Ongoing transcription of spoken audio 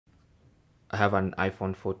I have an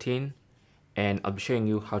iPhone 14 and I'll be showing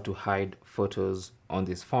you how to hide photos on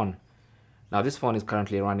this phone. Now this phone is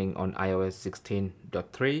currently running on iOS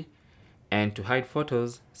 16.3, and to hide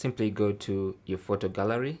photos, simply go to your photo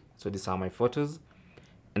gallery. So these are my photos,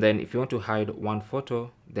 and then if you want to hide one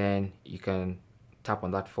photo, then you can tap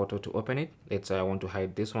on that photo to open it. Let's say I want to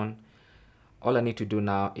hide this one. All I need to do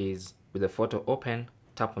now is, with the photo open,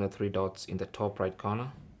 tap on the three dots in the top right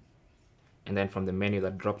corner, and then from the menu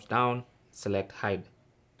that drops down, select hide,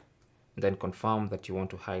 and then confirm that you want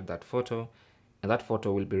to hide that photo, and that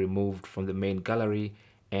photo will be removed from the main gallery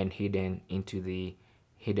and hidden into the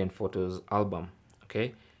hidden photos album.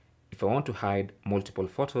 Okay, if I want to hide multiple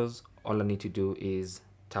photos, all I need to do is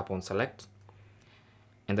tap on select,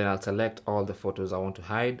 and then I'll select all the photos I want to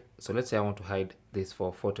hide. So let's say I want to hide these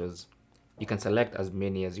 4 photos. You can select as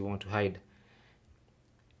many as you want to hide.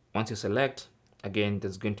 Once you select, again,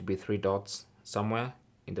 there's going to be 3 dots somewhere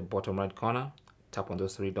in the bottom right corner. Tap on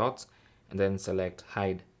those 3 dots and then select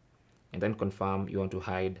hide, and then confirm you want to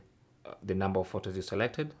hide the number of photos you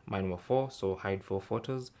selected. Mine were 4, so hide 4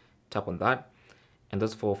 photos. Tap on that, and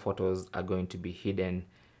those 4 photos are going to be hidden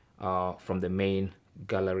from the main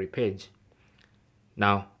gallery page.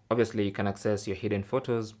 Now, obviously, you can access your hidden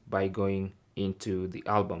photos by going into the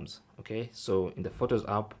albums. Okay, so in the Photos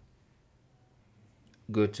app,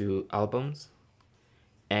 go to Albums,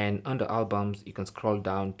 and under Albums, you can scroll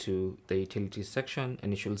down to the Utilities section,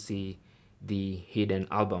 and you should see the hidden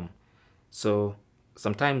album. So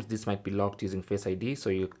sometimes this might be locked using Face ID, so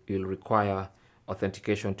you'll require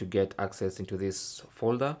authentication to get access into this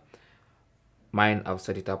folder. Mine, I've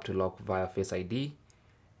set it up to lock via Face ID,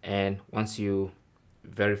 and once you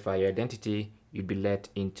verify your identity, you'll be let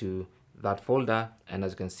into that folder, and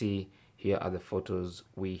as you can see, here are the photos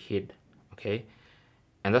we hid. Okay,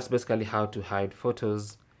 and that's basically how to hide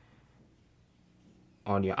photos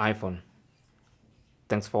on your iPhone.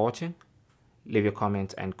 Thanks for watching. Leave your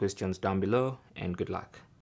comments and questions down below, and good luck.